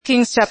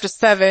Kings chapter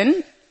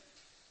 7,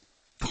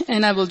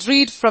 and I will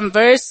read from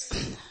verse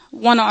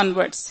 1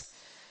 onwards.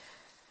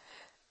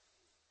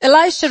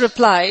 Elisha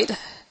replied,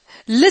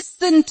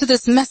 "Listen to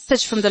this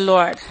message from the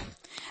Lord.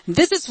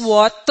 This is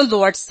what the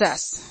Lord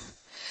says.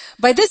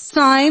 By this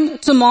time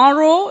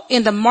tomorrow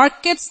in the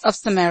markets of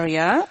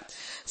Samaria,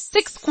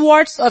 6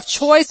 quarts of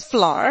choice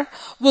flour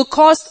will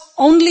cost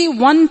only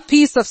 1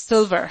 piece of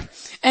silver,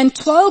 and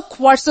 12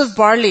 quarts of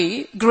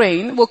barley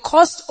grain will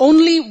cost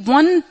only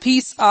 1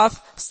 piece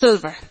of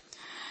silver."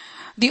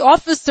 The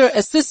officer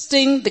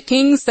assisting the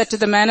king said to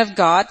the man of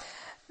God,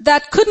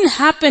 "That couldn't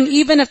happen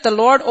even if the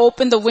Lord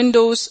opened the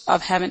windows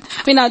of heaven."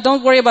 Now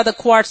don't worry about the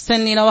quarts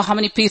and, how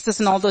many pieces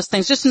and all those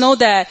things. Just know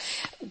that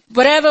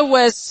whatever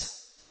was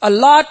a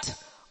lot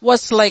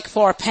was like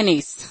 4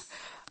 pennies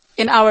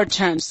in our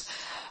terms.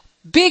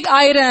 Big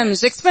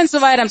items,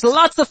 expensive items,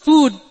 lots of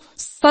food,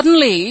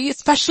 suddenly,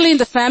 especially in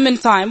the famine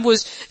time,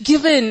 was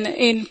given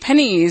in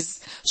pennies,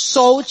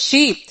 so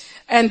cheap.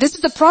 And this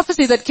is the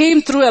prophecy that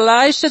came through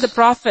Elisha the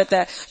prophet,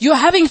 that you're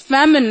having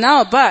famine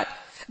now, but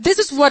this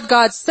is what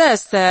God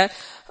says, that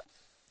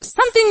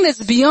something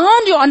that's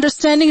beyond your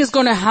understanding is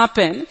going to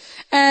happen.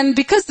 And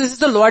because this is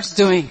the Lord's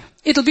doing,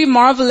 it'll be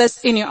marvelous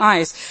in your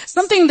eyes.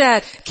 Something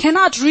that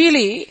cannot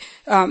really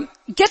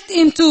get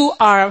into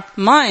our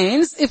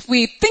minds if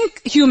we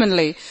think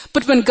humanly.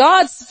 But when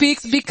God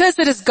speaks, because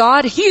it is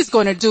God, He's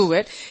going to do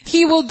it.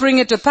 He will bring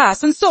it to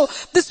pass. And so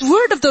this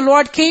word of the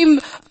Lord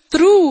came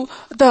through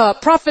the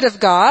prophet of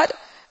God,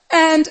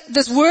 and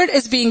this word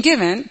is being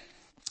given.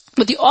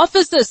 But the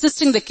officer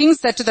assisting the king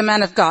said to the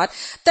man of God,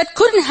 that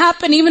couldn't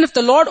happen even if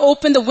the Lord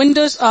opened the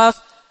windows of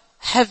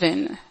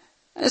heaven.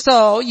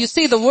 So you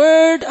see the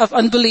word of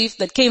unbelief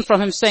that came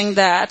from him, saying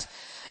that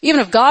even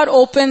if God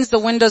opens the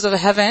windows of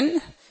heaven,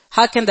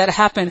 how can that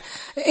happen?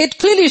 It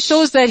clearly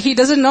shows that he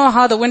doesn't know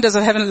how the windows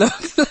of heaven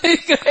look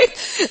like, right?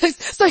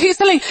 So he's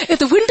telling, if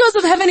the windows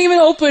of heaven even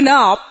open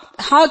up,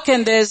 how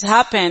can this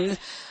happen?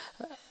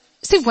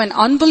 See, when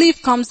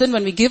unbelief comes in,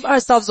 when we give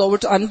ourselves over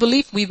to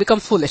unbelief, we become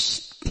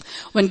foolish.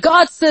 When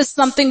God says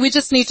something, we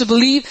just need to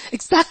believe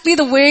exactly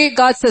the way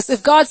God says.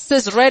 If God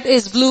says red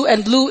is blue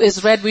and blue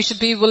is red, we should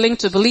be willing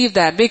to believe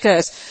that,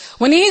 because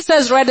when He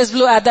says red is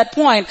blue, at that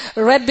point,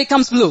 red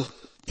becomes blue.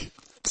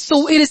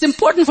 So it is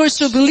important for us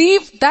to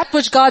believe that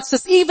which God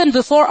says even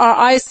before our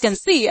eyes can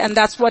see, and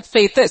that's what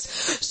faith is.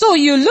 So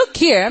you look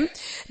here,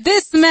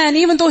 this man,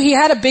 even though he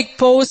had a big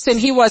post and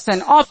he was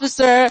an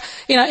officer,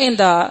 in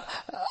the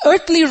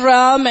earthly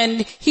realm,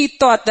 and he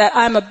thought that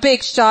I'm a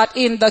big shot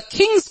in the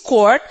king's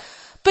court,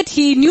 but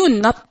he knew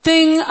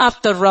nothing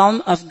of the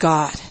realm of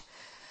God.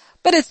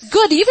 But it's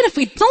good, even if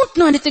we don't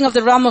know anything of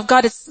the realm of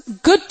God, it's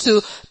good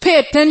to pay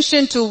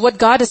attention to what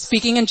God is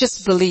speaking and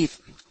just believe.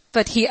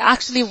 But he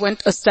actually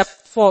went a step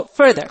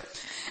further.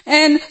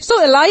 And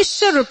so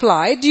Elisha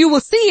replied, "You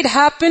will see it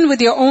happen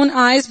with your own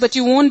eyes, but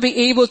you won't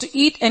be able to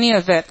eat any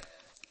of it."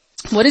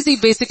 What is he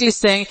basically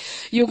saying?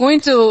 You're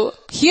going to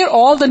hear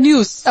all the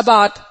news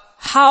about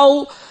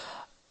how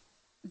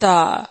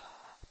the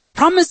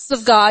promises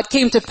of God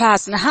came to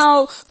pass, and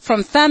how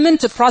from famine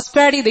to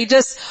prosperity they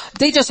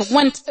just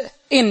went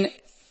in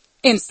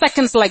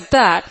seconds like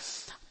that.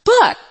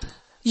 But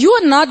you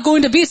are not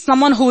going to be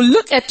someone who will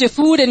look at your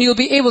food and you'll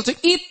be able to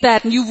eat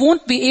that, and you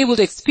won't be able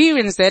to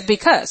experience it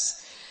because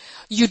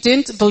you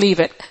didn't believe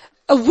it.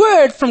 A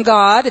word from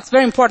God, it's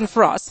very important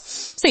for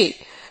us. See,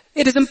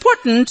 it is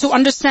important to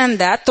understand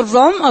that the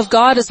realm of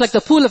God is like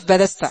the pool of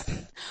Bethesda,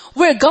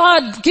 where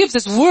God gives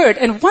His word,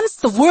 and once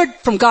the word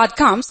from God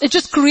comes, it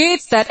just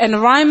creates that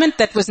environment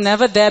that was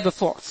never there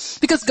before.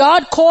 Because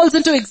God calls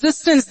into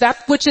existence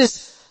that which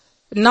is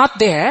not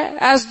there,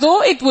 as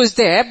though it was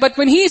there, but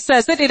when He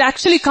says it, it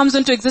actually comes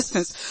into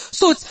existence.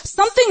 So it's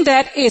something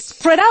that is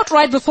spread out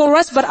right before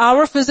us, but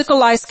our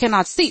physical eyes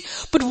cannot see.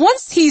 But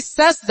once He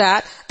says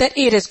that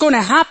it is going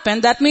to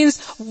happen, that means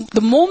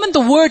the moment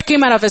the word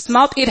came out of His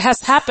mouth, it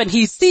has happened.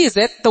 He sees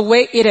it the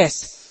way it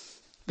is.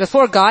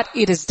 Before God,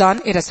 it is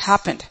done, it has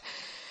happened.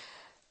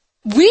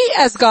 We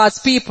as God's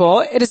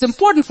people, it is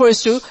important for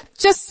us to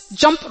just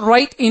jump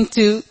right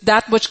into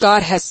that which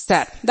God has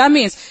said. That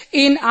means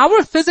in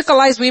our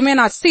physical eyes we may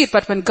not see it,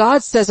 but when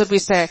God says it, we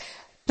say,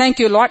 "Thank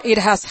you, Lord, it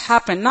has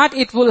happened." Not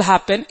it will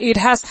happen, it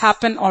has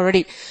happened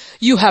already.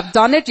 You have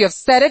done it, you have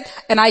said it,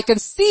 and I can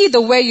see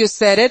the way you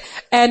said it,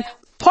 and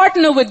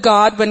partner with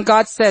God when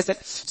God says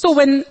it. So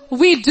when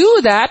we do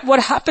that,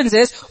 what happens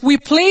is we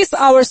place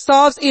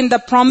ourselves in the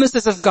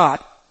promises of God.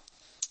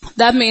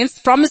 That means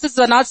promises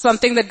are not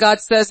something that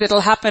God says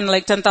it'll happen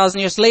like 10,000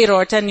 years later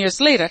or 10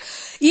 years later.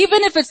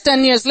 Even if it's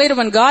 10 years later,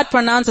 when God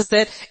pronounces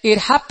it, it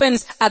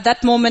happens at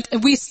that moment.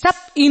 We step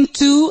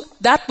into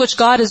that which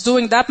God is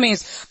doing. That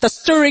means the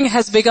stirring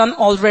has begun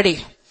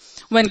already.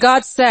 When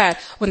God said,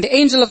 when the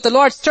angel of the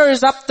Lord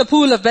stirs up the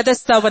pool of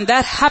Bethesda, when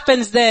that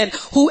happens, then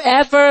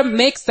whoever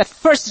makes that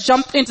first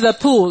jump into the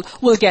pool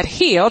will get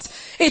healed.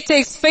 It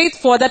takes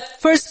faith for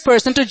that first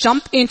person to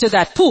jump into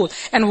that pool.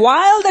 And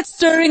while that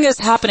stirring is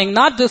happening,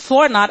 not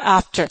before, not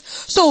after.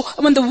 So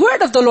when the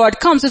word of the Lord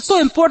comes, it's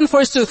so important for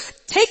us to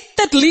take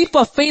that leap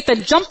of faith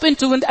and jump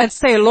into it and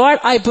say, Lord,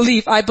 I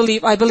believe, I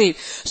believe, I believe.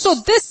 So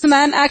this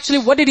man actually,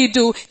 what did he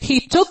do? He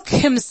took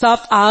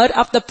himself out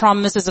of the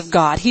promises of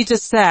God. He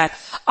just said,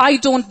 I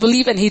don't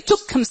believe, and he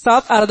took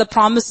himself out of the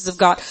promises of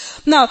God.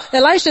 Now,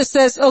 Elisha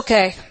says,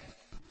 okay,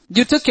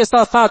 you took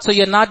yourself out, so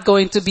you're not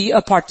going to be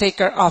a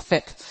partaker of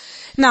it.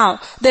 Now,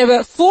 there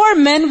were 4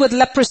 men with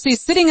leprosy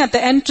sitting at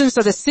the entrance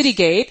of the city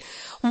gate.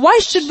 Why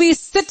should we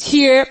sit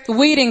here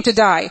waiting to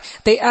die?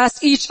 They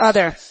asked each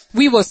other.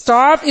 We will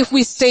starve if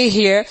we stay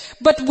here,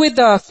 but with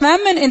the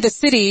famine in the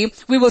city,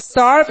 we will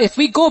starve if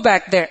we go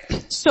back there.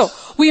 So,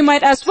 we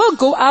might as well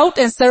go out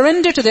and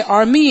surrender to the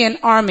Aramean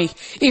army.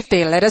 If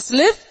they let us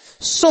live,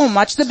 so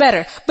much the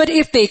better. But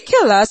if they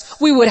kill us,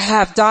 we would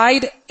have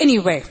died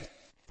anyway.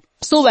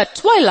 So at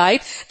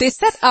twilight, they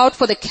set out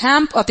for the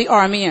camp of the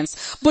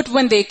Arameans. But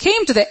when they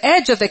came to the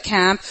edge of the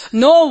camp,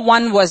 no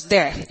one was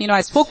there.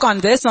 I spoke on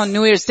this on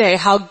New Year's Day,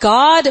 how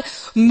God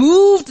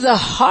moved the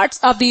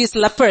hearts of these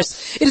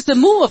lepers. It is the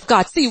move of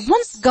God. See,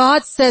 once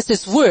God says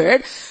His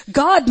word,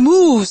 God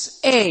moves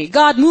A,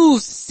 God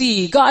moves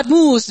C, God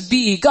moves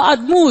B,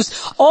 God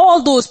moves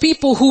all those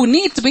people who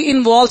need to be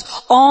involved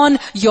on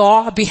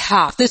your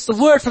behalf. This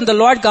word from the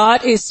Lord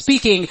God is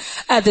speaking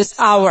at this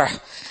hour.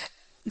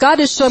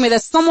 God is showing me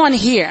that someone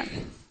here,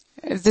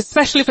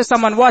 especially for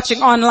someone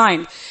watching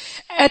online,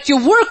 at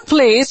your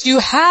workplace, you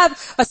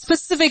have a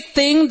specific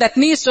thing that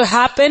needs to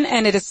happen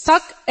and it is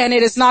stuck and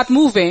it is not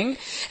moving.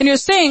 And you're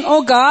saying,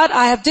 oh God,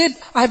 I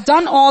have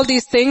done all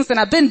these things and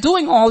I've been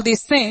doing all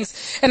these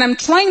things and I'm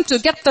trying to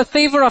get the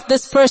favor of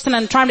this person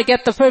and trying to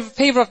get the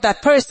favor of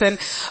that person,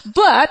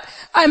 but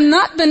I've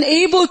not been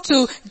able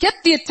to get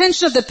the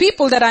attention of the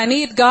people that I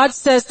need. God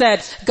says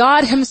that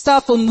God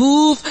Himself will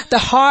move the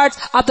hearts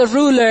of the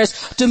rulers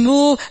to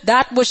move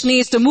that which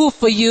needs to move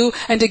for you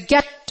and to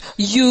get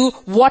you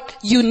what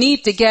you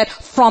need to get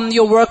from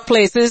your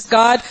workplace. This is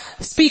God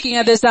speaking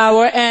at this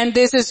hour, and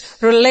this is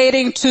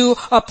relating to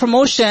a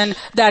promotion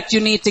that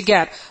you need to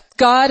get.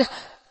 God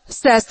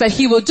says that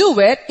He will do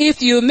it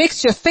if you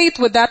mix your faith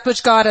with that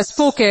which God has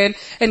spoken,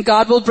 and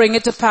God will bring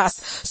it to pass.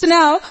 So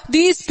now,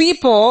 these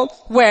people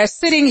were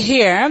sitting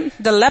here,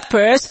 the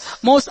lepers,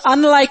 most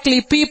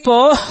unlikely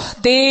people.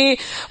 They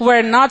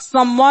were not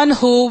someone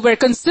who were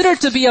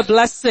considered to be a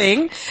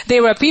blessing.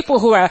 They were people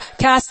who were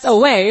cast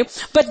away.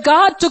 But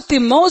God took the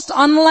most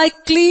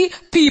unlikely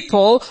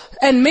people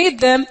and made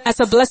them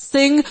as a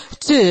blessing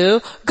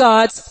to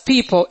God's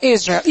people,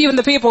 Israel. Even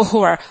the people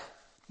who are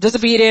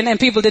disobedient and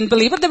people didn't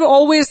believe, but there were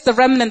always the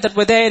remnant that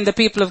were there in the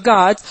people of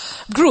God's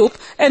group.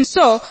 And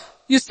so,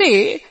 you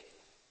see,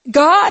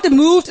 God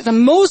moved the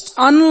most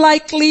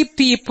unlikely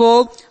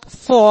people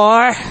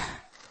for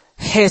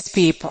His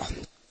people.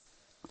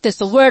 There's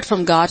a word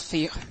from God for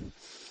you.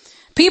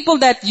 People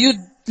that you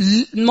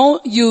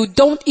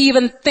don't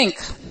even think.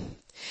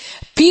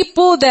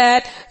 People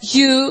that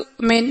you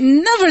may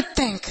never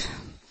think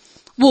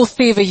will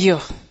favor you.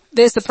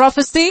 There's a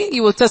prophecy,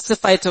 you will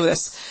testify to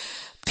this.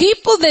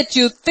 People that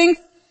you think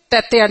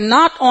that they are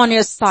not on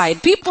your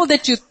side. People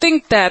that you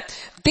think that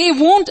they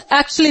won't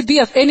actually be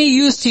of any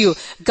use to you.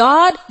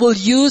 God will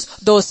use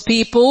those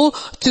people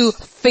to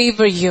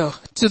favor you,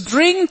 to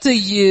bring to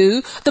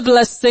you the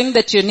blessing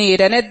that you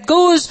need. And it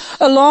goes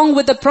along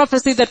with the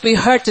prophecy that we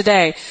heard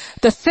today.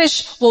 The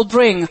fish will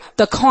bring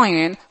the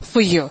coin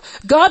for you.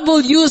 God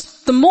will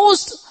use the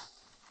most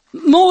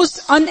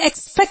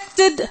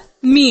unexpected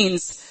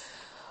means,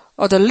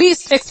 or the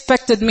least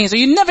expected means, or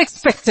you never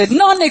expected,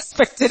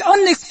 non-expected,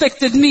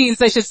 unexpected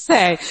means, I should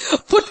say.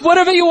 Put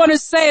whatever you want to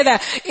say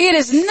that it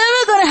is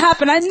never going to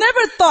happen. I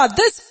never thought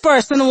this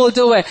person will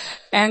do it.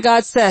 And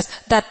God says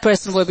that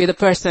person will be the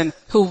person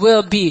who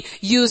will be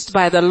used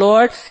by the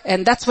Lord,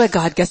 and that's where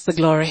God gets the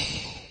glory.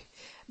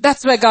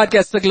 That's where God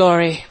gets the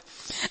glory.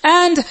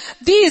 And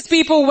these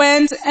people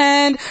went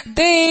and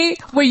they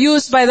were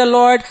used by the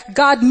Lord.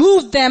 God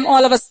moved them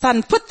all of a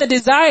sudden, put the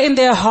desire in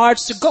their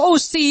hearts to go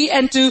see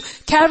and to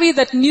carry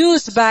that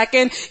news back.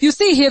 And you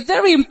see here,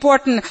 very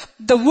important,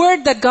 the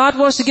word that God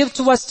wants to give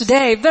to us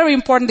today, very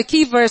important, the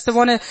key verse I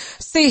want to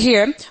say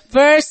here,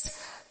 verse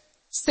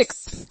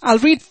 6. I'll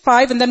read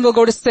 5 and then we'll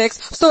go to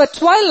 6. So at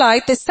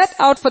twilight they set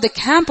out for the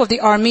camp of the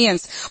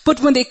Arameans.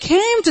 But when they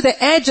came to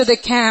the edge of the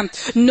camp,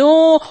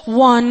 no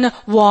one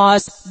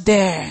was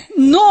there.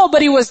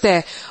 Nobody was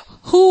there.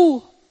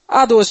 Who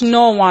are those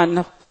no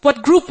one?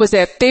 What group was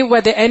it? They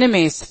were the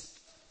enemies.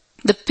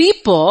 The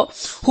people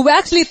who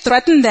actually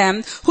threatened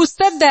them, who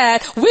said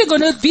that we're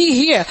going to be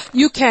here.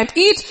 You can't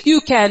eat,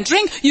 you can't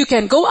drink, you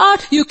can't go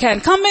out, you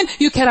can't come in,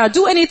 you cannot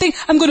do anything.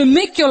 I'm going to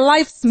make your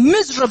lives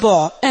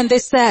miserable. And they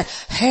said,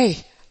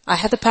 hey, I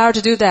have the power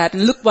to do that,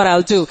 and look what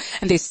I'll do.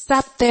 And they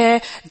sat there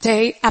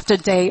day after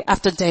day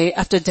after day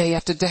after day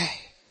after day.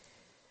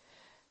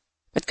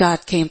 But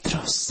God came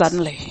through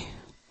suddenly.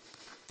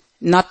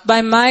 Not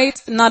by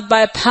might, not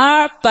by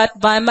power, but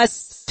by my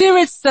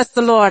Spirit, says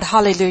the Lord.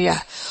 Hallelujah.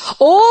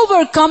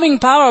 Overcoming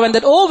power, when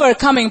that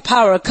overcoming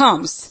power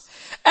comes,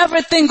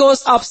 everything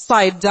goes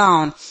upside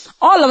down.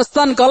 All of a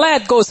sudden,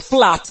 Goliath goes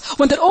flat.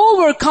 When the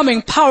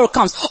overcoming power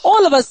comes,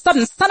 all of a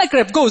sudden,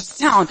 Sennacherib goes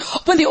down.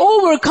 When the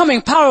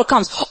overcoming power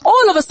comes,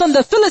 all of a sudden,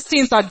 the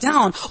Philistines are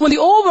down. When the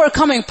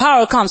overcoming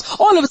power comes,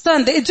 all of a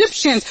sudden, the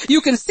Egyptians,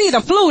 you can see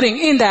them floating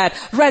in that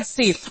Red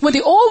Sea. When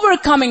the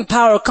overcoming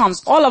power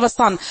comes, all of a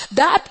sudden,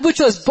 that which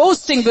was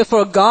boasting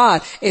before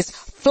God is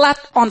flat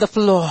on the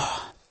floor.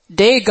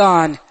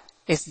 Dagon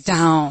is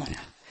down.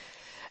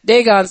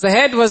 Dagon's the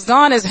head was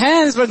gone, his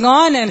hands were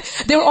gone, and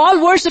they were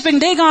all worshiping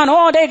Dagon.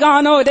 Oh,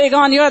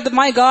 Dagon, you're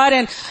my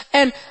God.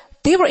 And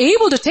they were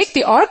able to take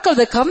the Ark of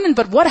the Covenant,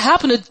 but what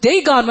happened to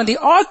Dagon when the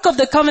Ark of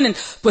the Covenant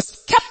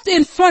was kept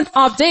in front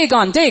of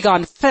Dagon?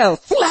 Dagon fell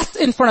flat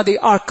in front of the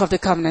Ark of the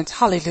Covenant.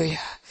 Hallelujah.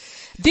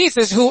 This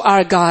is who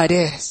our God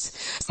is.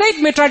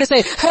 Satan may try to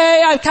say,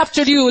 hey, I've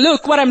captured you.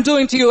 Look what I'm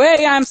doing to you.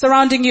 Hey, I'm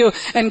surrounding you.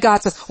 And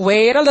God says,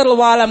 wait a little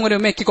while. I'm going to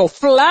make you go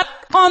flat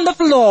on the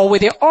floor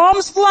with your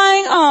arms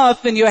flying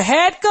up and your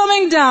head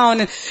coming down.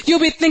 And you'll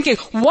be thinking,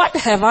 what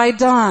have I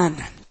done?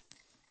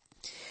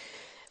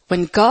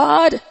 When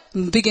God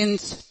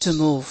begins to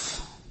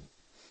move,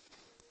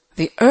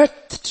 the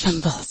earth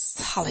trembles.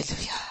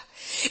 Hallelujah.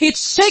 It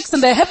shakes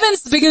and the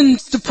heavens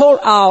begins to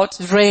pour out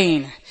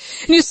rain.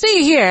 And you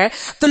see here,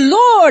 the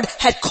Lord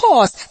had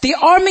caused the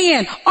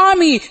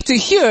army to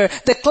hear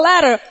the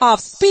clatter of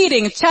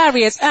speeding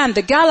chariots and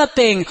the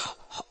galloping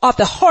of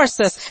the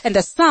horses and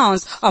the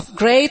sounds of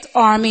great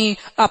army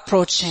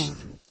approaching.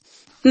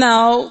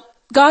 Now,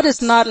 God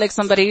is not like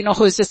somebody,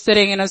 who is just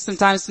sitting,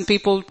 sometimes when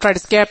people try to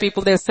scare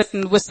people, they sit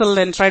and whistle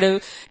and try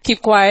to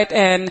keep quiet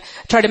and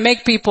try to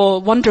make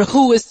people wonder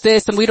who is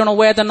this and we don't know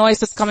where the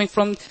noise is coming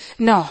from.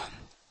 No.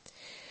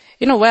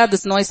 You know where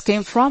this noise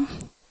came from?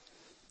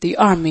 The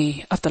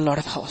army of the Lord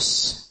of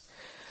hosts.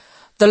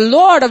 The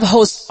Lord of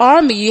hosts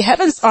army,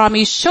 heaven's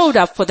army, showed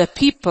up for the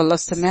people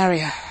of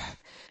Samaria.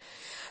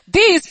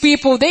 These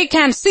people, they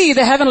can't see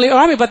the heavenly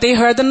army, but they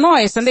heard the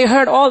noise and they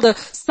heard all the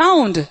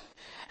sound.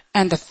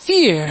 And the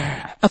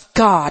fear of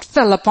God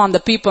fell upon the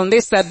people and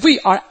they said, we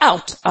are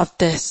out of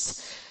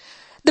this.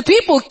 The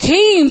people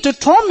came to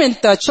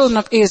torment the children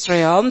of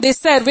Israel and they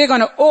said, we're going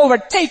to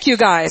overtake you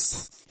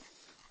guys.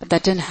 But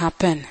that didn't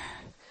happen.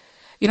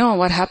 You know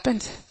what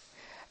happened?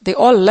 They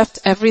all left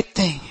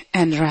everything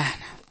and ran.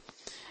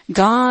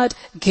 God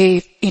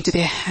gave into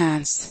their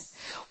hands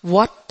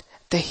what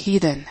the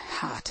heathen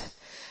had.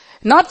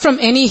 Not from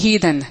any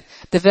heathen.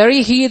 The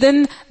very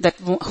heathen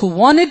who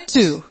wanted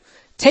to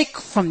take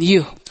from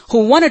you,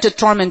 who wanted to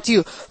torment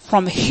you,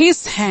 from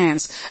his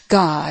hands,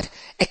 God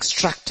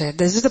extracted.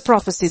 This is the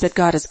prophecy that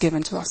God has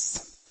given to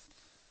us.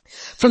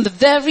 From the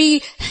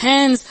very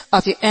hands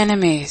of your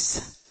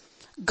enemies,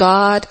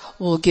 God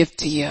will give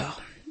to you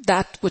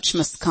that which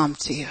must come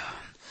to you.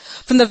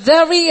 From the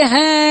very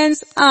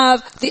hands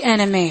of the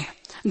enemy,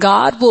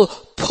 God will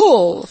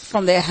pull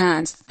from their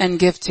hands and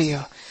give to you.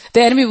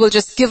 The enemy will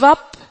just give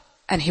up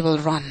and he will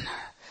run.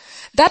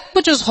 That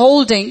which is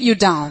holding you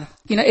down,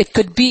 it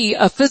could be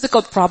a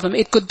physical problem,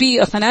 it could be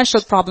a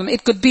financial problem,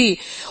 it could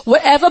be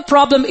whatever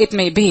problem it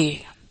may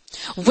be.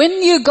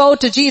 When you go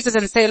to Jesus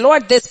and say,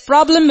 Lord, this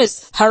problem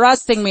is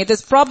harassing me,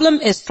 this problem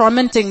is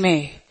tormenting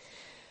me,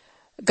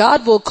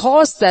 God will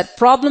cause that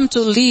problem to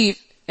leave.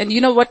 And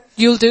you know what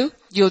you'll do?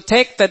 You'll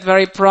take that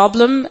very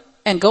problem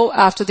and go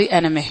after the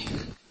enemy.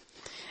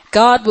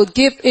 God will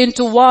give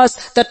into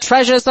us the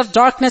treasures of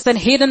darkness and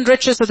hidden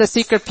riches of the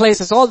secret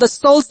places, all the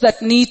souls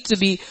that need to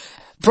be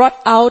brought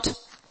out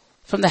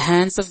from the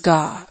hands of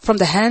God, from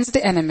the hands of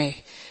the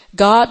enemy.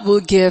 God will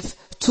give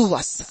to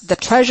us the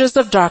treasures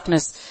of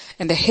darkness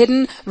and the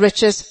hidden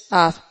riches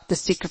of the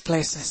secret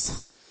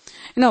places.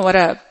 You know what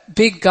a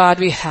big God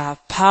we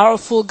have,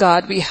 powerful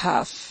God we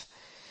have.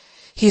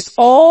 He's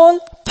all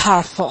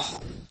powerful,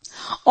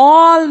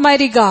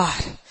 almighty God.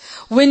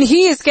 When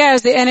he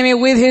scares the enemy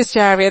with his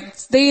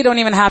chariots, they don't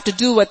even have to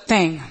do a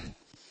thing.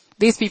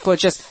 These people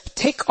just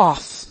take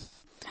off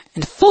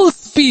in full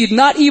speed,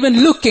 not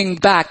even looking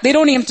back. They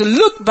don't even have to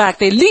look back.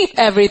 They leave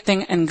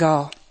everything and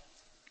go.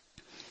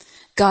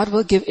 God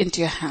will give into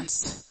your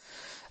hands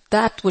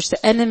that which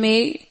the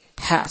enemy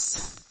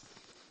has,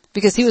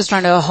 because he was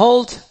trying to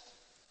hold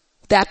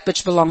that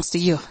which belongs to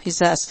you. He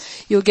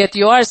says, you'll get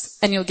yours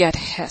and you'll get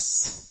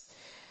his.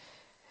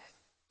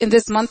 In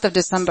this month of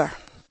December,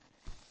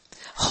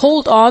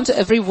 hold on to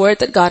every word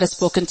that God has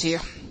spoken to you.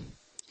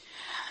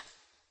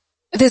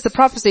 There's a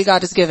prophecy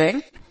God is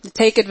giving.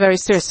 Take it very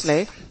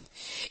seriously.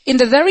 In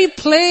the very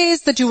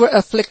place that you were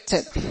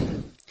afflicted,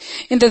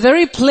 in the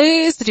very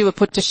place that you were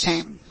put to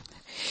shame,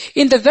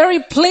 in the very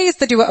place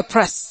that you were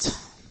oppressed,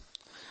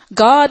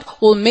 God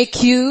will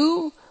make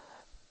you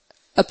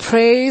a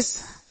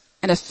praise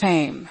and a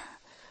fame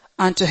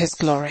unto his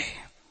glory.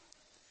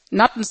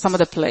 Not in some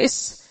other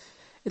place,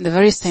 in the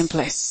very same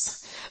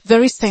place.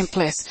 Very same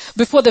place.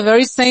 Before the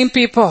very same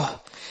people.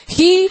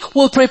 He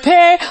will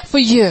prepare for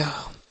you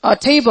a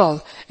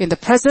table in the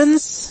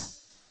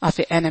presence of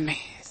your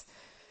enemies.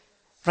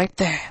 Right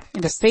there,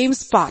 in the same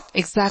spot,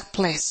 exact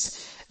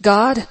place.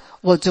 God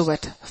will do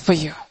it for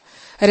you.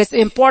 And it's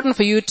important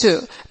for you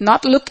to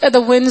not look at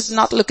the winds,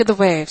 not look at the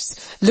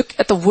waves. Look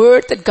at the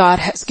word that God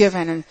has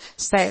given and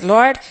say,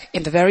 Lord,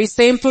 in the very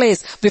same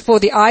place, before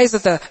the eyes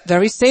of the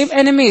very same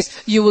enemies,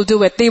 you will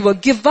do it. They will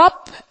give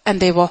up and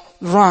they will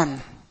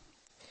run.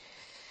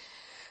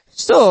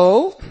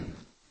 So,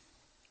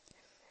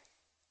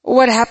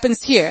 what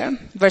happens here?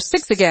 Verse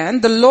 6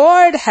 again. The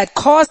Lord had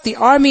caused the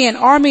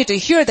army to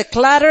hear the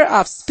clatter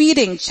of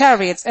speeding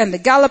chariots and the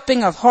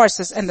galloping of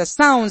horses and the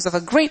sounds of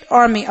a great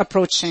army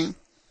approaching.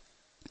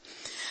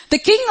 The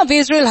king of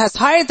Israel has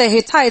hired the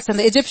Hittites and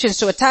the Egyptians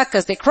to attack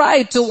us. They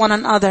cried to one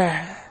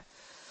another.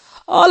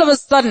 All of a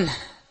sudden,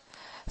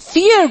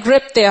 fear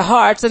gripped their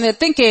hearts and they're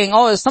thinking,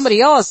 oh, somebody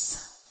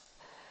else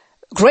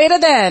greater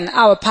than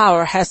our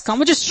power has come,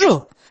 which is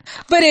true.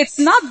 But it's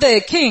not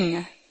the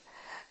king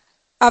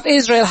of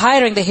Israel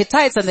hiring the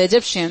Hittites and the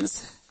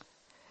Egyptians.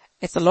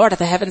 It's the Lord of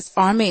the heavens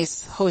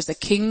armies who is the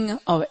king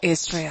of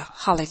Israel.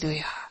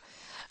 Hallelujah.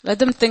 Let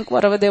them think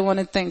whatever they want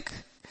to think.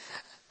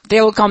 They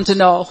will come to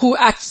know who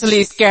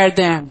actually scared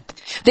them.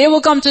 They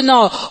will come to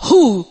know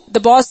who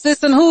the boss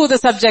is and who the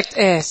subject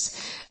is.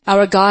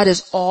 Our God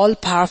is all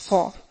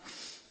powerful.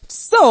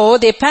 So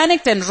they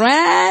panicked and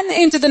ran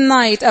into the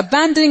night,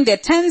 abandoning their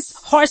tents,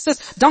 horses,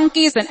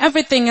 donkeys, and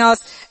everything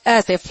else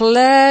as they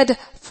fled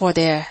for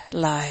their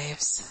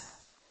lives.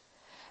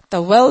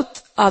 The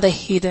wealth of the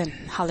heathen.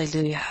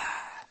 Hallelujah.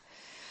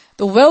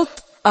 The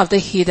wealth of the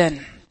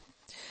heathen.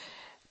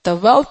 The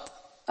wealth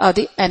of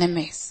the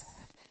enemies.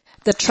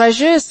 The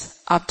treasures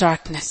of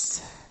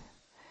darkness.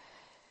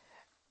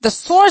 The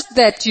source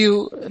that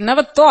you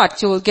never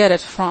thought you will get it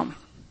from.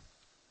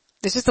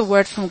 This is the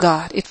word from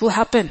God. It will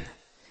happen.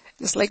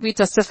 Just like we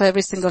testify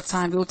every single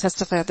time, we will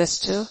testify of this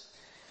too.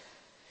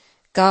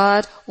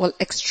 God will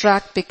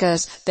extract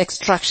because the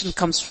extraction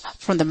comes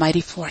from the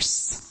mighty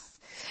force.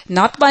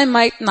 Not by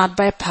might, not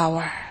by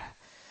power,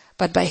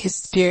 but by His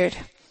Spirit.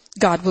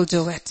 God will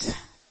do it.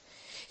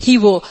 He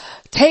will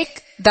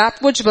take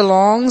that which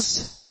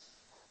belongs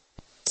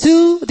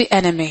to the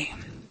enemy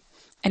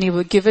and He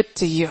will give it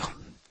to you.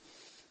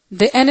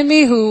 The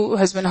enemy who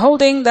has been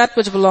holding that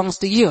which belongs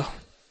to you,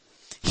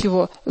 he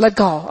will let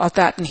go of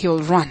that and he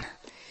will run.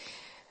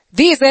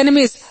 These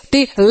enemies,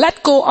 they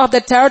let go of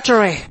the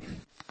territory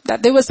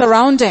that they were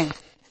surrounding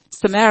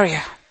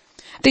Samaria.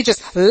 They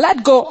just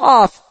let go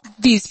of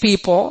these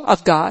people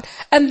of God,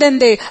 and then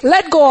they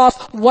let go of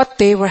what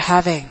they were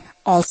having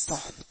also.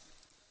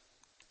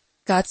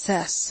 God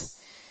says,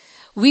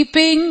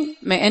 weeping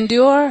may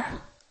endure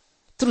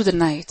through the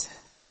night,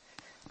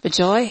 but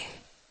joy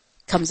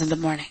comes in the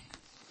morning.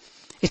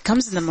 It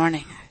comes in the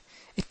morning.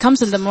 It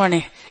comes in the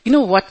morning. You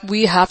know what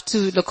we have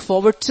to look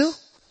forward to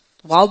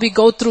while we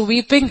go through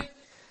weeping?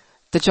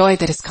 The joy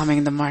that is coming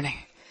in the morning.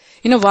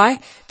 You know why?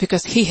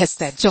 Because He has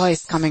said joy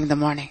is coming in the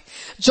morning.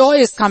 Joy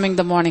is coming in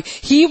the morning.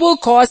 He will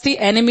cause the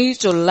enemy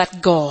to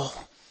let go.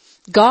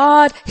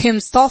 God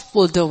Himself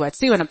will do it.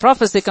 See, when a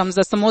prophecy comes,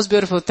 that's the most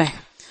beautiful thing.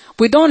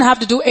 We don't have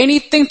to do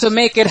anything to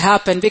make it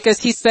happen because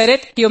He said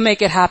it, He'll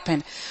make it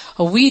happen.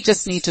 We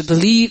just need to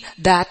believe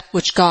that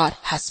which God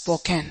has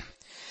spoken.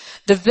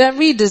 The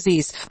very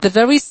disease, the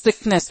very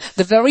sickness,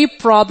 the very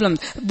problem,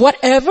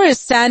 whatever is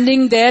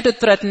standing there to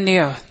threaten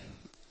you,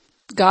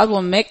 God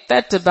will make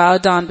that to bow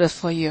down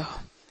before you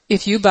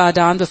if you bow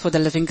down before the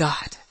living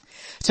God.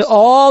 To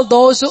all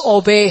those who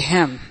obey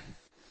Him,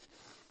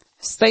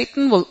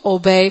 Satan will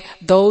obey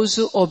those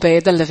who obey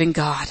the living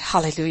God.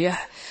 Hallelujah.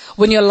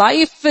 When your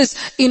life is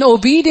in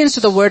obedience to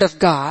the word of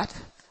God,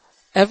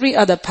 every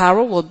other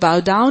power will bow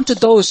down to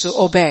those who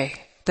obey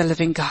the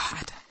living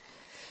God.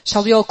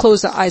 Shall we all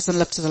close our eyes and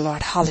look to the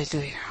Lord?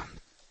 Hallelujah.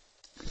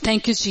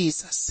 Thank you,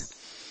 Jesus.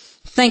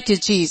 Thank you,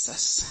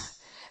 Jesus.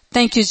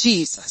 Thank you,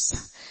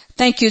 Jesus.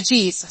 Thank you,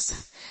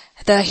 Jesus.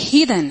 The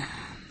heathen,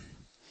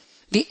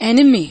 the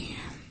enemy,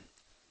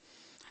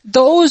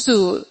 those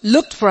who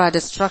looked for our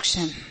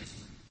destruction,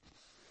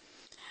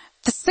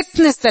 the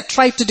sickness that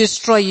tried to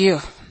destroy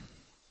you,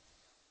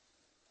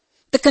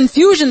 the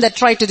confusion that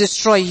tried to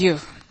destroy you,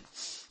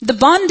 the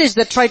bondage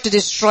that tried to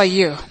destroy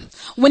you.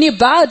 When you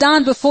bow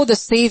down before the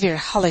Savior,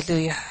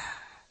 hallelujah,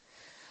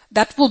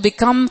 that will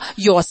become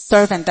your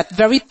servant. That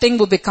very thing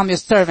will become your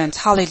servant.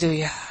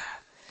 Hallelujah.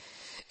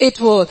 It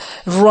will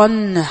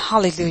run.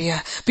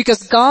 Hallelujah.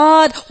 Because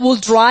God will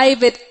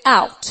drive it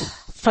out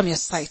from your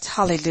sight.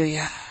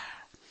 Hallelujah.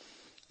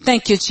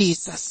 Thank you,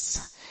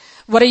 Jesus.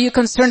 What are you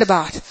concerned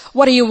about?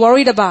 What are you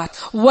worried about?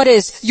 What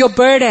is your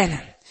burden?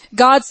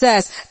 God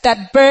says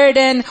that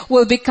burden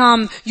will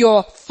become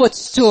your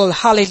footstool.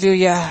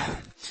 Hallelujah.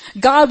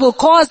 God will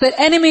cause the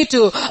enemy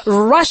to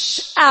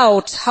rush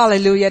out.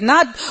 Hallelujah.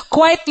 Not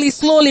quietly,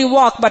 slowly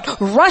walk, but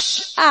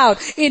rush out.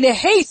 In a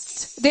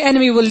haste, the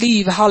enemy will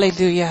leave.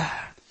 Hallelujah.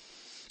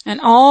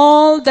 And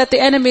all that the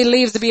enemy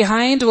leaves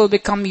behind will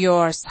become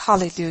yours.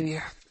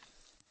 Hallelujah.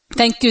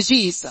 Thank you,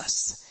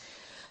 Jesus.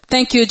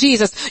 Thank you,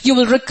 Jesus. You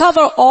will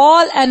recover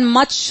all and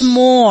much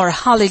more.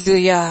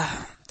 Hallelujah.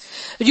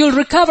 You'll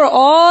recover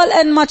all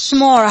and much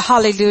more.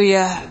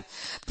 Hallelujah.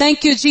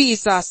 Thank you,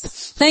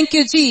 Jesus. Thank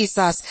you,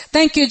 Jesus.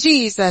 Thank you,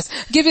 Jesus.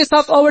 Give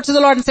yourself over to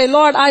the Lord and say,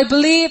 Lord, I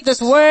believe this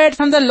word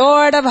from the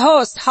Lord of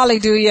hosts.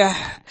 Hallelujah.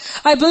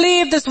 I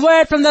believe this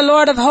word from the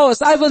Lord of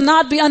hosts. I will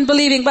not be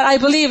unbelieving, but I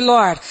believe,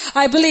 Lord.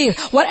 I believe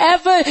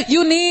whatever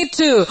you need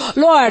to,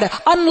 Lord,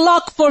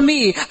 unlock for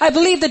me. I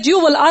believe that you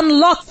will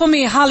unlock for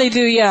me.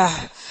 Hallelujah.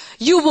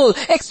 You will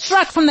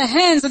extract from the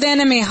hands of the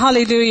enemy.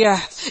 Hallelujah.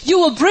 You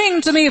will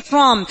bring to me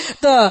from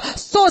the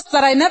source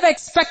that I never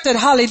expected.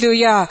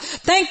 Hallelujah.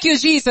 Thank you,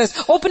 Jesus.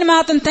 Open your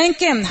mouth and thank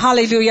Him.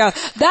 Hallelujah.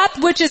 That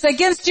which is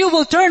against you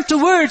will turn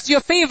towards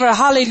your favor.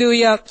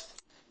 Hallelujah.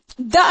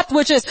 That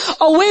which is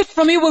away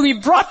from you will be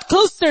brought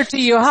closer to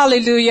you.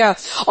 Hallelujah.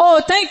 Oh,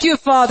 thank you,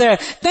 Father.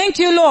 Thank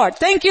you, Lord.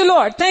 Thank you,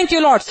 Lord. Thank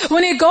you, Lord.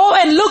 When you go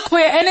and look for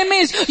your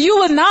enemies, you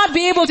will not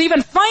be able to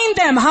even find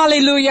them.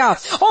 Hallelujah.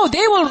 Oh,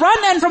 they will run,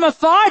 and from a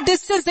far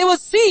distance they will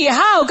see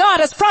how God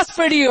has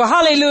prospered you.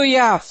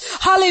 Hallelujah.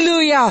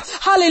 Hallelujah.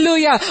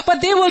 Hallelujah.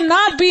 But they will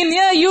not be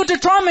near you to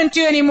torment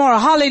you anymore.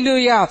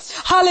 Hallelujah.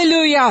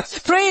 Hallelujah.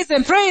 Praise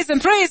Him. Praise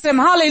Him. Praise Him.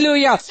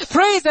 Hallelujah.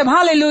 Praise Him.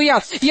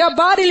 Hallelujah. Your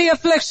bodily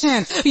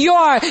affliction, your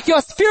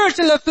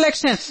spiritual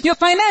affliction, your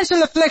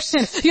financial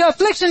affliction, your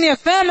affliction in your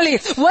family,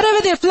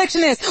 whatever the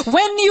affliction is,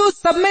 when you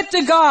submit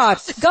to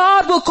God,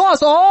 God will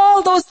cause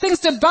all those things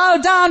to bow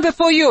down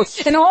before you,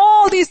 and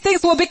all these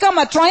things will become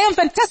a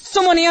triumphant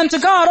testimony unto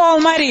God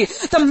Almighty,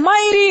 the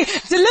mighty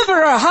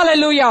deliverer,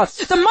 hallelujah,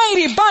 the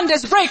mighty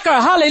bondage breaker,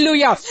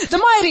 hallelujah, the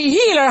mighty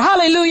healer,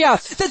 hallelujah,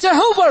 the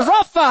Jehovah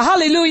Rapha,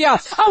 hallelujah,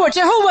 our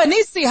Jehovah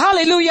Nissi,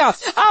 hallelujah,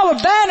 our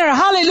banner,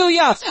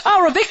 hallelujah,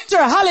 our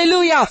victor,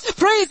 hallelujah.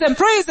 Praise Him,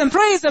 praise Him,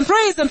 praise Him,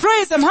 praise Him,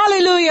 praise Him,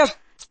 hallelujah.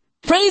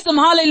 Praise Him,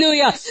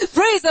 hallelujah.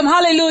 Praise Him,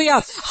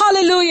 hallelujah.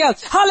 Hallelujah,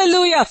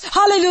 hallelujah,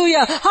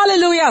 hallelujah,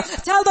 hallelujah.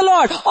 Tell the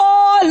Lord,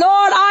 oh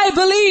Lord, I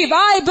believe,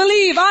 I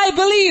believe, I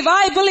believe,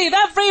 I believe.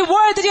 Every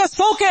word that you have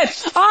spoken,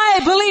 I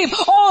believe.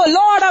 Oh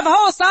Lord of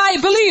hosts, I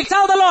believe.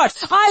 Tell the Lord,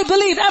 I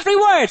believe every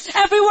word,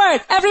 every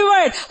word, every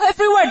word,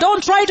 every word.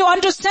 Don't try to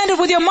understand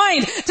it with your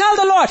mind. Tell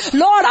the Lord,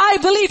 Lord,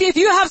 I believe. If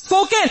you have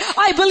spoken,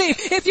 I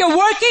believe. If you're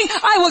working,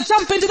 I will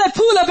jump into that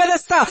pool of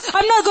Bethesda.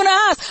 I'm not going to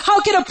ask,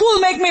 how can a pool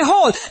make me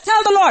whole?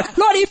 Tell the Lord,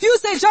 Lord, if you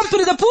say jump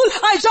into the pool,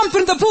 I jump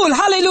into the pool.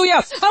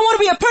 Hallelujah. I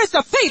want to be a person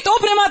of faith.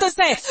 Open your mouth and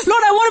say,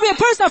 Lord, I want to be a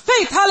person of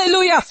faith.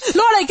 Hallelujah.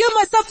 Lord, I give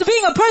myself to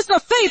being a person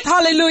of faith.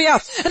 Hallelujah.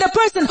 And a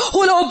person who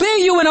will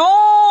obey you in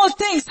all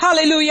things.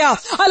 Hallelujah.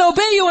 I'll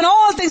obey you in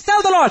all things.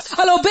 Tell the Lord,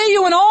 I'll obey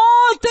you in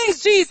all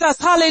things,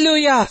 Jesus.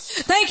 Hallelujah.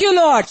 Thank you,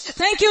 Lord.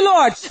 Thank you,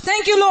 Lord.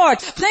 Thank you,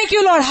 Lord. Thank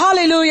you, Lord.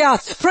 Hallelujah.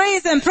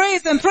 Praise Him,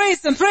 praise Him, praise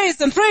Him, praise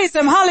Him, praise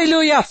Him.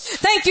 Hallelujah.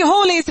 Thank you,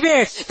 Holy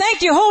Spirit.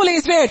 Thank you, Holy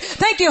Spirit.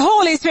 Thank you,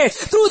 Holy Spirit.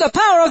 Through the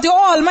power of the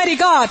Almighty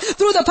God,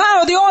 through the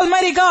power of the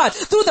Almighty God,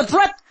 through the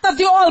breath of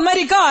the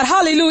Almighty God,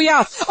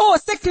 hallelujah. Oh,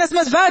 sickness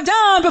must bow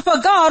down before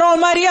God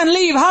Almighty and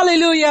leave,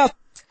 hallelujah.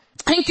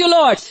 Thank you,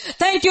 Lord.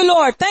 Thank you,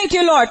 Lord. Thank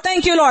you, Lord.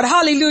 Thank you, Lord.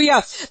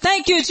 Hallelujah.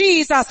 Thank you,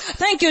 Jesus.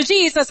 Thank you,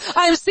 Jesus.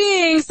 I'm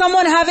seeing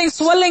someone having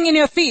swelling in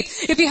your feet.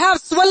 If you have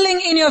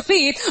swelling in your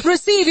feet,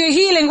 receive your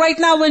healing right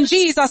now in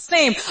Jesus'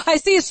 name. I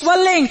see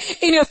swelling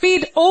in your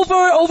feet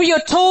over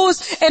your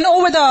toes and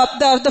over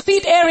the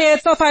feet area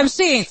itself I'm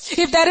seeing.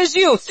 If that is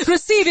you,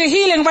 receive your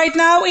healing right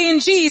now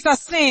in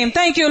Jesus' name.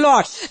 Thank you,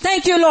 Lord.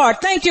 Thank you,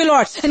 Lord. Thank you,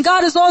 Lord. And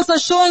God is also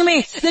showing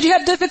me that you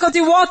have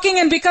difficulty walking,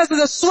 and because of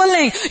the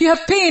swelling, you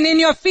have pain in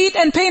your feet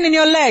and pain in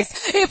your legs.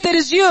 If that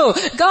is you,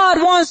 God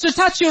wants to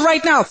touch you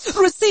right now.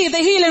 Receive the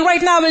healing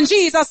right now in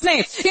Jesus'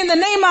 name. In the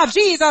name of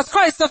Jesus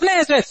Christ of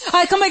Nazareth,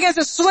 I come against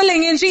the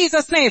swelling in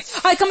Jesus' name.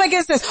 I come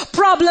against this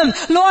problem,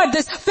 Lord,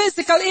 this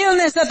physical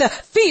illness of the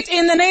feet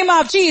in the name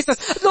of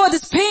Jesus. Lord,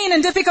 this pain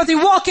and difficulty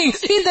walking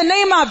in the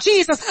name of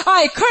Jesus.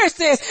 I curse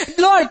this,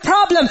 Lord,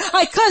 problem.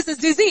 I curse this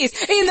disease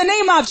in the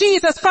name of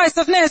Jesus Christ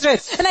of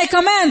Nazareth. And I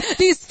command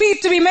these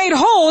feet to be made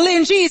whole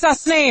in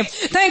Jesus' name.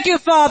 Thank you,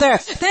 Father.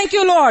 Thank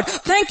you, Lord.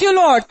 Thank you,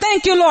 Lord.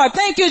 Thank you, Lord.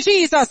 Thank you,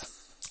 Jesus.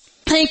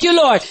 Thank you,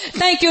 Lord.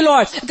 Thank you,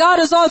 Lord. God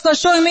is also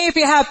showing me if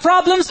you have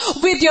problems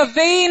with your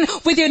vein,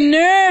 with your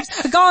nerves,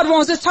 God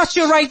wants to touch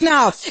you right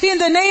now. In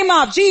the name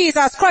of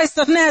Jesus Christ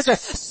of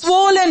Nazareth,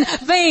 swollen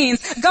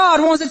veins,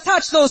 God wants to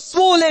touch those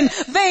swollen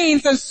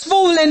veins and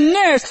swollen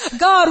nerves.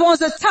 God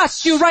wants to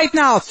touch you right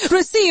now.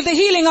 Receive the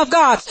healing of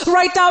God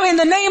right now in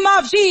the name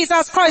of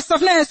Jesus Christ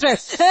of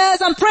Nazareth.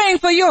 As I'm praying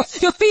for you,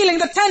 you're feeling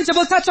the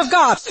tangible touch of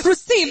God.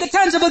 Receive the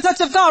tangible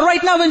touch of God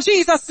right now in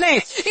Jesus'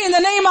 name. In the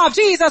name of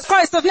Jesus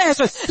Christ of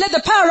Nazareth, let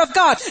the power of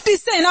God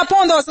descend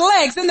upon those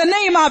legs in the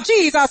name of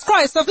Jesus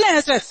Christ of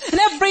Nazareth. And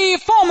every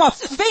form of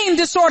vein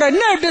disorder,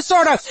 nerve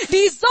disorder,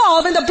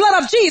 dissolve in the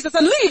blood of Jesus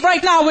and leave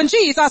right now in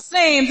Jesus' Jesus'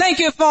 name. Thank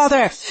you,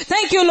 Father.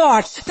 Thank you,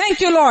 Lord.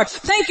 Thank you, Lord.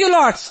 Thank you,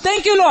 Lord.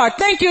 Thank you, Lord.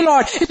 Thank you,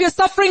 Lord. If you're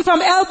suffering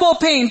from elbow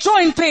pain,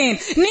 joint pain,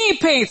 knee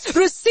pain,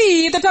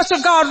 receive the touch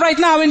of God right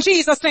now in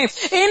Jesus' name.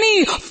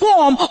 Any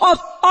form of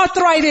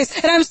arthritis,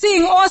 and I'm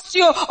seeing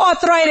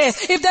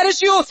osteoarthritis, if that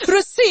is you,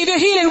 receive your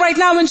healing right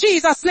now in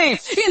Jesus' name.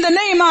 In the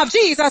name of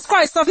Jesus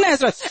Christ of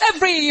Nazareth.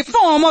 Every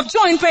form of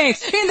joint pain,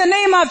 in the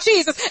name of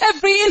Jesus.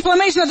 Every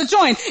inflammation of the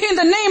joint, in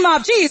the name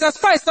of Jesus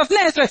Christ of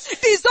Nazareth.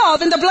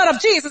 Dissolve in the blood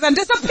of Jesus and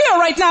disappear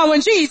right now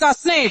in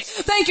Jesus' name.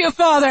 Thank you,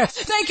 Father.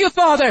 Thank you,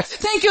 Father.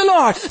 Thank you,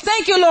 Lord.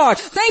 Thank you, Lord.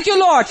 Thank you,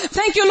 Lord.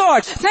 Thank you,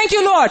 Lord. Thank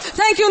you, Lord.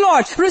 Thank you,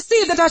 Lord.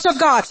 Receive the touch of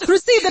God.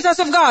 Receive the touch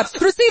of God.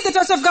 Receive the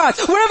touch of God.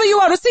 Wherever you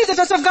are, receive the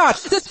touch of God.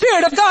 The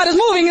Spirit of God is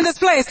moving in this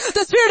place.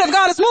 The Spirit of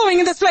God is moving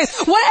in this place.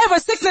 Whatever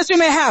sickness you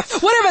may have,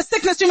 whatever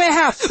sickness you may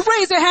have,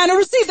 raise your hand and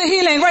receive the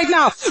healing right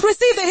now.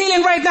 Receive the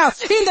healing right now.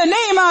 In the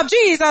name of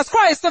Jesus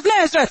Christ of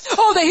Nazareth.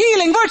 Oh, the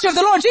healing virtue of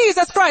the Lord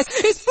Jesus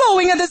Christ is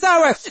flowing at this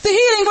hour. The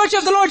healing virtue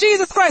of the Lord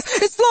Jesus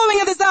Christ is flowing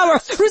at this hour.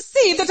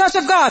 Receive the touch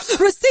of God.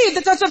 Receive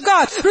the touch of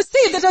God.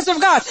 Receive the touch of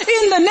God.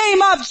 In the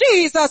name of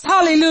Jesus.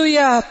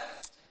 Hallelujah.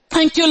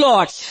 Thank you,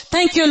 Lord.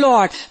 Thank you,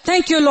 Lord.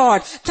 Thank you,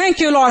 Lord.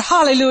 Thank you, Lord.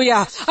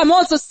 Hallelujah. I'm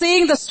also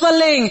seeing the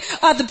swelling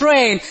of the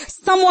brain.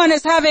 Someone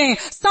is having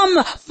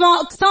some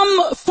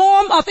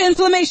form of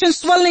inflammation,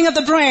 swelling of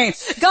the brain.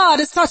 God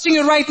is touching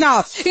you right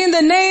now. In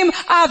the name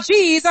of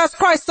Jesus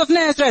Christ of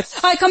Nazareth,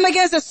 I come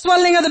against the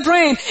swelling of the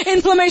brain,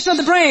 inflammation of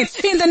the brain.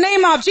 In the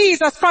name of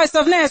Jesus Christ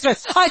of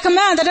Nazareth, I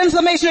command that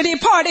inflammation to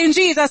depart in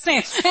Jesus'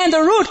 name. And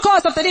the root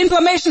cause of that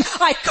inflammation,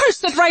 I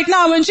curse it right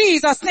now in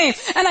Jesus' name.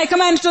 And I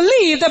command it to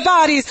leave the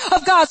bodies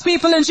of God's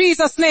people in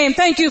Jesus' name.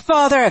 Thank you,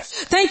 Father.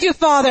 Thank you,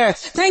 Father.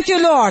 Thank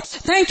you, Lord.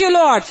 Thank you,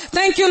 Lord.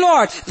 Thank you,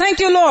 Lord.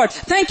 Thank you, Lord.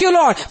 Thank you,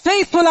 Lord.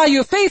 Faithful are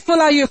you.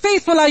 Faithful are you.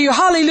 Faithful are you.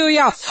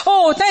 Hallelujah.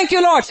 Oh, thank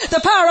you, Lord.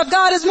 The power of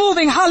God is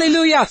moving.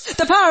 Hallelujah.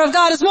 The power of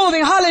God is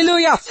moving.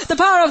 Hallelujah. The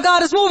power of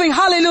God is moving.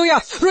 Hallelujah.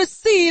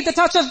 Receive the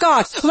touch of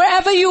God.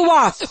 Wherever you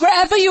are.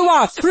 Wherever you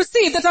are.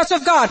 Receive the touch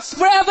of God.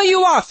 Wherever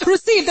you are.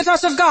 Receive the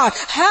touch of God.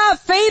 Have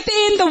faith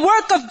in the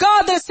work of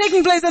God that is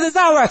taking place at this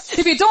hour.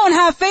 If you don't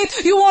have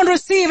faith, you won't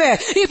receive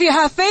it. If you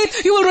have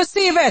faith, you will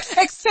receive it.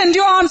 Extend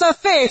your arms of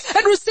faith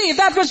and receive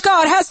that which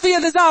God has for you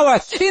this hour.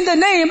 In the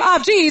name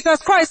of Jesus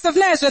Christ of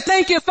Nazareth.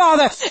 Thank you,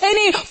 Father.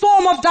 Any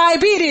form of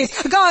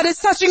diabetes, God is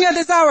touching you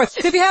this hour.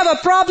 If you have a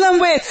problem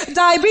with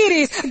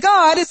diabetes,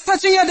 God is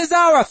touching you this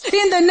hour.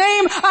 In the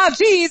name of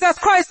Jesus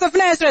Christ of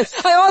Nazareth.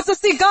 I also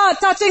see God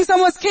touching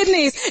someone's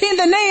kidneys. In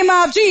the name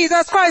of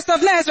Jesus Christ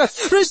of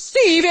Nazareth.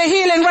 Receive your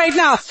healing right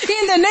now.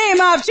 In the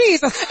name of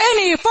Jesus.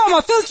 Any form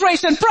of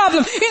filtration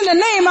problem, in the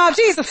name of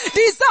Jesus,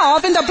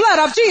 dissolve in the blood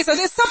of Jesus.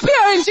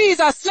 Disappear in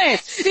Jesus' name.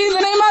 In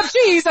the name of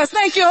Jesus.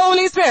 Thank you,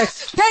 Holy Spirit.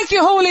 Thank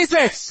you, Holy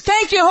Spirit.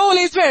 Thank you,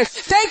 Holy Spirit.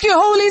 Thank you,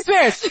 Holy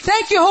Spirit.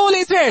 Thank you,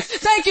 Holy Spirit.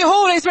 Thank you,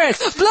 Holy Spirit.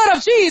 Blood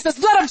of Jesus.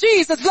 Blood of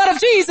Jesus. Blood of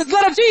Jesus.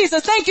 Blood of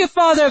Jesus. Thank you,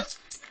 Father.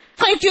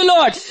 Thank you,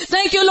 Lord.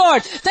 Thank you,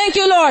 Lord. Thank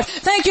you, Lord.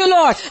 Thank you,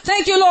 Lord.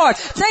 Thank you, Lord.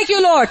 Thank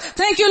you, Lord.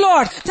 Thank you,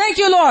 Lord. Thank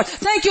you, Lord.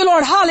 Thank you,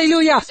 Lord.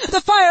 Hallelujah.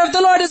 The fire of the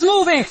Lord is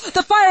moving.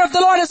 The fire of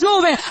the Lord is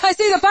moving. I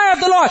see the fire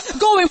of the Lord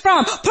going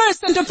from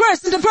person to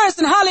person to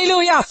person.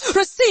 Hallelujah.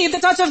 Receive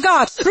the touch of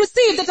God.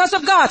 Receive the touch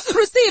of God.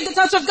 Receive the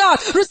touch of God.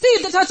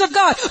 Receive the touch of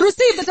God.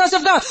 Receive the touch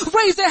of God.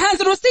 Raise your hands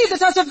and receive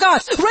the touch of God.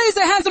 Raise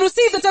your hands and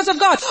receive the touch of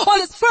God. On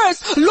this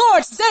first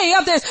Lord's day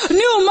of this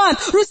new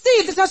month,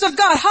 receive the touch of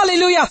God.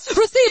 Hallelujah.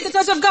 Receive the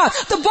touch of God.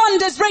 The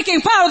bondage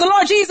breaking power of the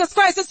Lord Jesus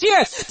Christ is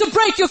here to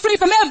break you free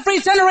from every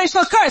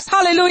generational curse.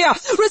 Hallelujah.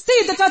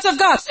 Receive the touch of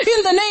God in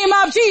the name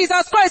of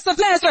Jesus Christ of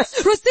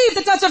Nazareth. Receive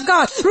the touch of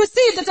God.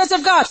 Receive the touch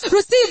of God.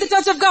 Receive the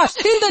touch of God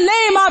in the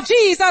name of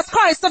Jesus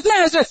Christ of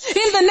Nazareth.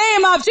 In the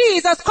name of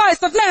Jesus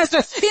Christ of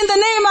Nazareth. In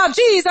the name of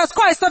Jesus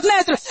Christ of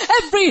Nazareth.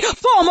 Every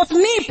form of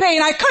knee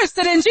pain, I curse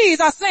it in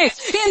Jesus' name.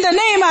 In the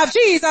name of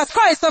Jesus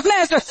Christ of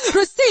Nazareth.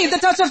 Receive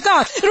the touch of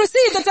God.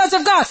 Receive the touch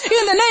of God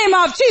in the name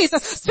of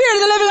Jesus. Spirit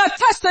of the living God,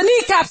 touch the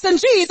kneecaps in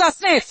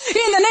Jesus' name.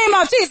 In the name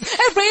of Jesus.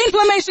 Every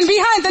inflammation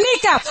behind the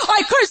kneecap,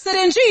 I curse it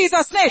in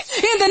Jesus' name.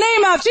 In the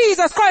name of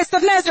Jesus Christ of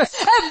Nazareth.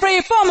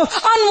 Every form of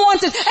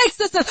unwanted,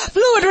 excessive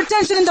fluid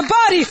retention in the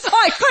body,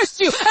 I curse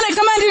you and I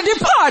command you to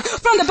depart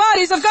from the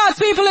bodies of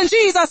God's people in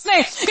Jesus'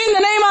 name. In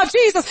the name of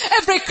Jesus.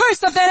 Every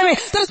curse of the enemy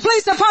that is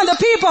placed upon the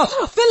people,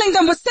 filling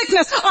them with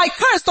sickness, I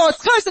curse those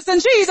curses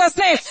in Jesus'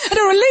 name and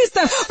to release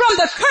them from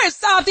the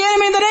curse of the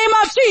enemy in the name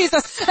of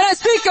Jesus. And I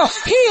speak of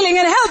healing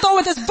and health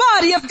over this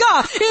body of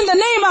God in the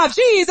name of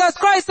Jesus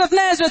Christ of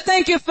Nazareth.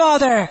 Thank you,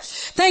 Father.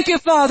 Thank you,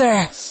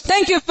 Father.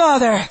 Thank you,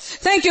 Father.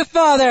 Thank you,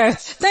 Father.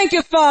 Thank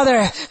you,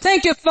 Father.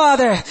 Thank you,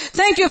 Father.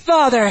 Thank you,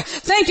 Father.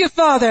 Thank you,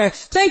 Father.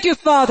 Thank you,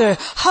 Father.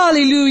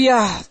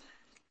 Hallelujah.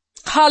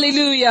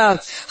 Hallelujah.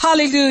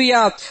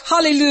 Hallelujah.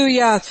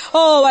 Hallelujah.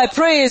 Oh, I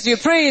praise you,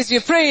 praise you,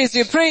 praise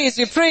you, praise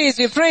you, praise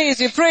you, praise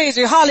you, praise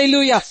you.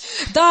 Hallelujah.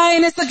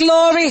 Thine is the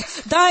glory.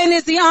 Thine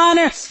is the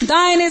honor.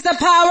 Thine is the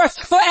power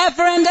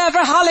forever and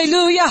ever.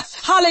 Hallelujah.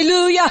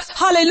 Hallelujah.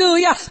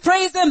 Hallelujah.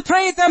 Praise him,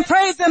 praise him,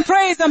 praise him,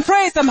 praise him,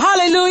 praise him.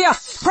 Hallelujah.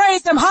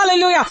 Praise him.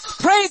 Hallelujah.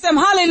 Praise him.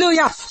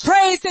 Hallelujah.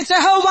 Praise the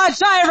Jehovah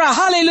Jireh.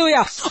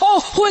 Hallelujah. Oh,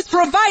 who has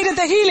provided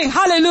the healing.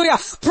 Hallelujah.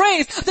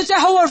 Praise the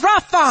Jehovah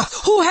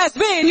Rapha, who has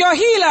been your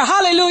healer.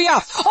 Hallelujah.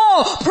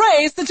 Oh,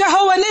 praise the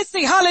Jehovah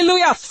Nissi.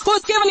 Hallelujah. Who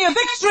has given you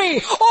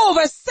victory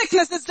over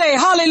sickness this day.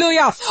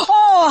 Hallelujah.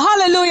 Oh,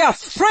 hallelujah.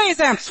 Praise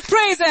him.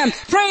 Praise him.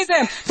 Praise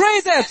him.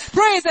 Praise him.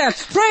 Praise him.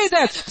 Praise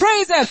him.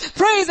 Praise him.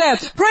 Praise him.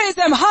 Praise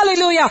him.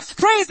 Hallelujah.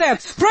 Praise him.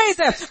 Praise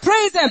him.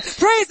 Praise him.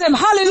 Praise him.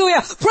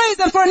 Hallelujah. Praise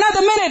him for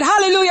another minute.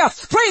 Hallelujah.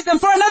 Praise him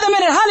for another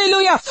minute.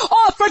 Hallelujah.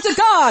 Offer to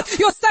God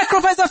your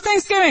sacrifice of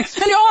thanksgiving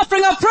and your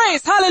offering of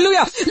praise.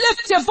 Hallelujah.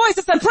 Lift your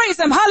voices and praise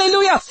him.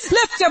 Hallelujah.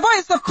 Lift your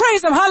voices and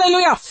praise him.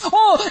 Hallelujah.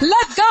 Oh,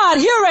 let God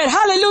hear it.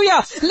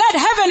 Hallelujah. Let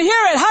heaven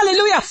hear it.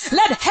 Hallelujah.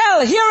 Let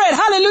hell hear it.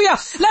 Hallelujah.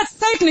 Let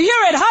Satan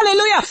hear it.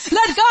 Hallelujah.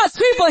 Let God's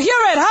people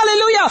hear it.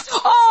 Hallelujah.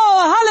 Oh,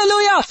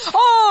 hallelujah.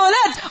 Oh,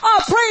 let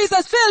our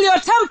praises fill your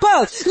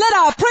temple. Let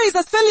our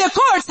praises fill your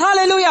courts.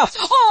 Hallelujah.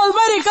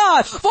 Almighty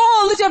God, for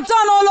all that you've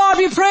done, oh Lord,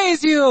 we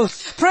praise you.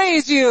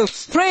 Praise you.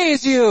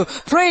 Praise you.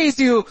 Praise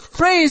you.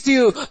 Praise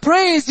you.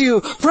 Praise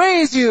you.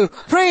 Praise you.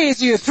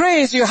 Praise you.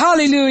 Praise you.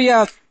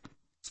 Hallelujah.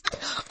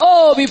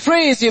 Oh, we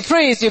praise you,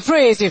 praise you,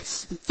 praise you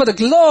for the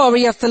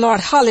glory of the Lord.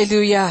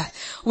 Hallelujah.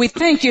 We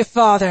thank you,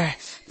 Father.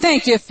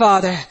 Thank you,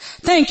 Father.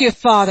 Thank you,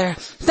 Father.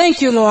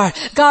 Thank you, Lord.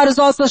 God is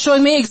also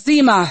showing me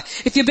eczema.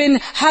 If you've been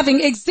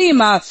having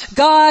eczema,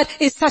 God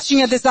is touching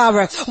you this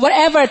hour.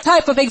 Whatever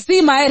type of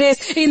eczema it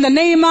is, in the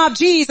name of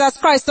Jesus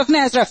Christ of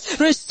Nazareth,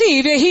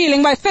 receive your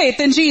healing by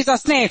faith in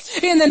Jesus' name.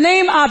 In the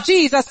name of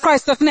Jesus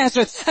Christ of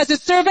Nazareth, as a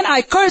servant,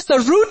 I curse the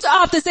root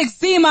of this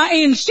eczema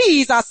in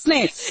Jesus'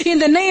 name. In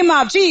the name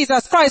of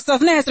Jesus Christ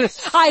of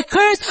Nazareth, I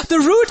curse the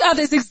root of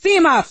this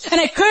eczema,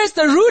 and I curse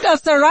the root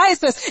of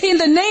psoriasis in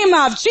the name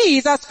of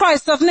Jesus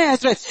Christ of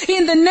Nazareth.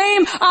 In the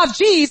name of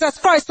Jesus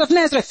Christ of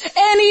Nazareth,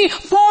 any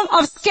form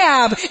of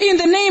scab, in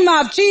the name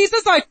of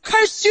Jesus, I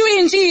curse you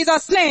in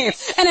Jesus' name,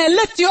 and I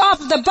lift you off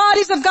the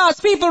bodies of God's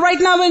people right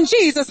now in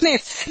Jesus' name.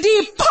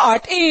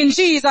 Depart in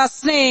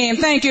Jesus' name.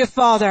 Thank you,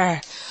 Father.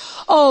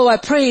 Oh, I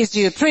praise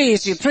you,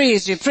 praise you,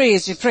 praise you,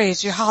 praise you,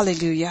 praise you.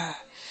 Hallelujah.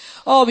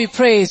 Oh, we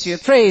praise you,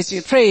 praise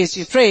you, praise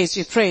you, praise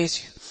you,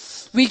 praise you.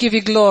 We give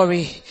you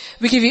glory.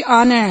 We give you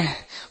honor.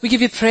 We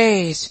give you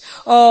praise.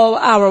 Oh,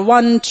 our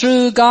one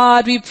true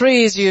God, we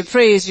praise you,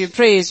 praise you,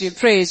 praise you,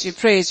 praise you,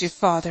 praise you,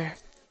 Father.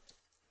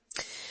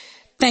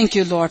 Thank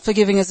you, Lord, for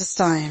giving us this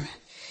time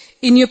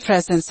in your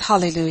presence.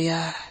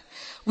 Hallelujah.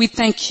 We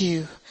thank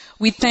you.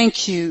 We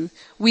thank you.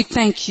 We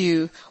thank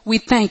you. We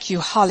thank you.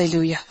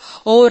 Hallelujah.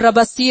 Oh,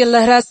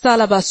 Rabasila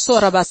Rasala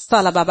Basora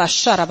Basala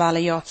Babashara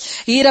Balio.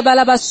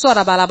 Irabala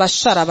Basora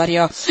Balabashara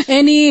Bario.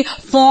 Any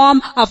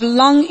form of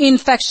lung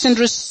infection,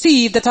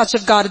 receive the touch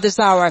of God at this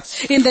hour.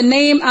 In the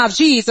name of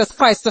Jesus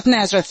Christ of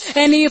Nazareth.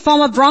 Any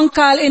form of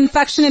bronchial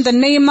infection in the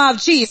name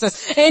of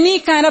Jesus.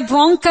 Any kind of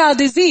bronchial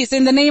disease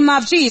in the name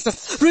of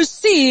Jesus.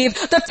 Receive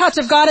the touch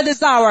of God at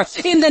this hour.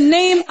 In the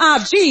name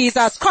of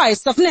Jesus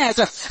Christ of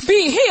Nazareth.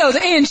 Be healed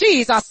in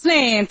Jesus'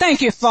 name.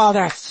 Thank you,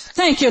 Father.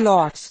 Thank you,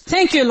 Lord.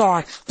 Thank you,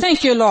 Lord.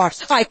 Thank you, Lord.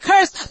 I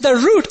curse the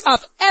root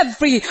of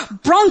every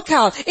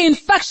bronchial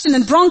infection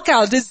and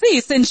bronchial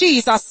disease in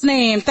Jesus'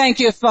 name.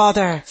 Thank you,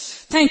 Father.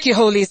 Thank you,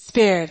 Holy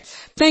Spirit.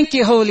 Thank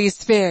you, Holy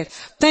Spirit.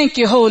 Thank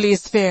you, Holy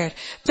Spirit.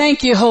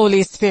 Thank you,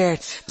 Holy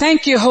Spirit.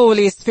 Thank you,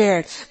 Holy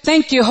Spirit.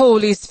 Thank you,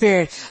 Holy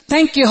Spirit.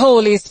 Thank you,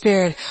 Holy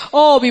Spirit.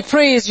 Oh, we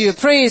praise you,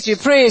 praise you,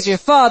 praise you.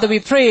 Father, we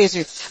praise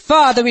you.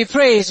 Father, we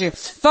praise you.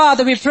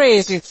 Father, we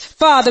praise you.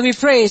 Father, we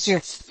praise you.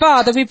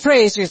 Father, we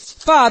praise you.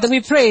 Father, we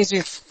praise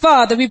you.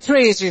 Father, we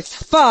praise you.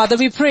 Father,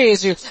 we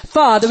praise you.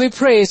 Father, we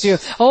praise you.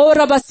 Oh,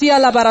 Rabasia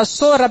la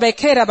barasora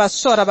bekera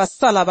basora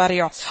basala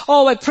bario.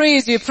 Oh, I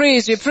praise you,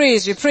 praise you,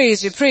 praise you,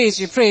 praise you, praise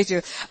you, praise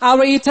you.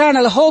 Our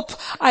eternal hope,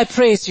 I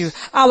praise you.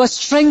 Our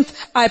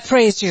strength, I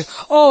praise you.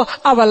 Oh,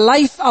 our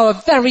life, our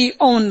very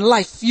own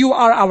life. You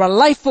are our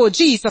life, oh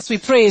Jesus. We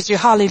praise you.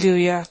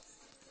 Hallelujah.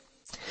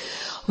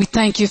 We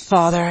thank you,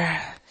 Father.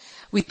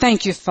 We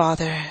thank you,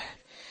 Father.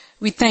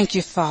 We thank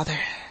you, Father.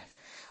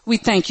 We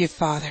thank you,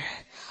 Father.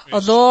 Oh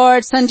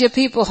Lord, send your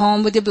people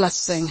home with your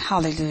blessing.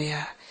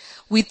 Hallelujah.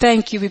 We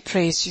thank you. We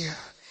praise you.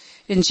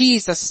 In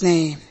Jesus'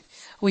 name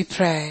we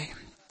pray.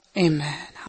 Amen.